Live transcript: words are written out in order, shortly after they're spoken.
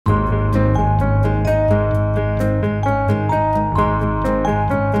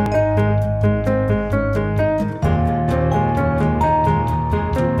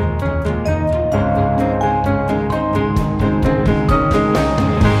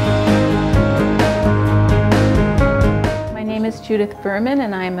Judith Berman,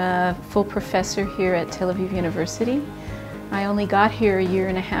 and I'm a full professor here at Tel Aviv University. I only got here a year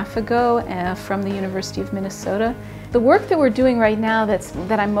and a half ago from the University of Minnesota. The work that we're doing right now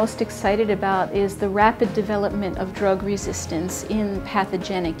that I'm most excited about is the rapid development of drug resistance in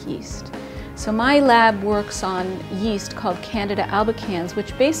pathogenic yeast. So my lab works on yeast called Candida albicans,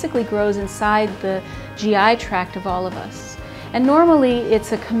 which basically grows inside the GI tract of all of us. And normally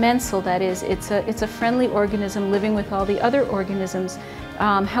it's a commensal, that is, it's a friendly organism living with all the other organisms.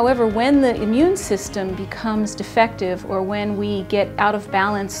 However, when the immune system becomes defective or when we get out of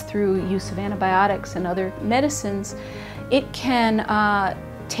balance through use of antibiotics and other medicines, it can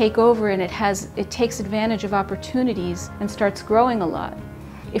take over, and it takes advantage of opportunities and starts growing a lot.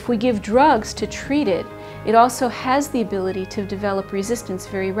 If we give drugs to treat it, it also has the ability to develop resistance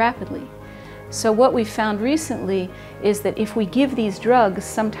very rapidly. So what we've found recently is that if we give these drugs,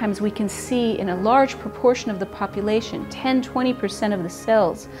 sometimes we can see in a large proportion of the population, 10–20% of the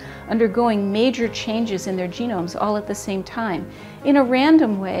cells, undergoing major changes in their genomes all at the same time, in a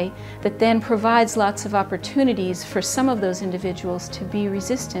random way that then provides lots of opportunities for some of those individuals to be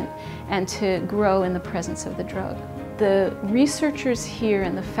resistant and to grow in the presence of the drug. The researchers here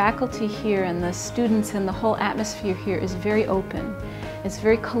and the faculty here and the students and the whole atmosphere here is very open. It's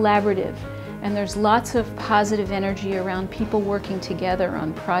very collaborative. And there's lots of positive energy around people working together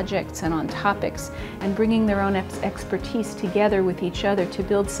on projects and on topics and bringing their own expertise together with each other to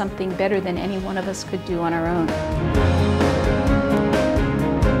build something better than any one of us could do on our own.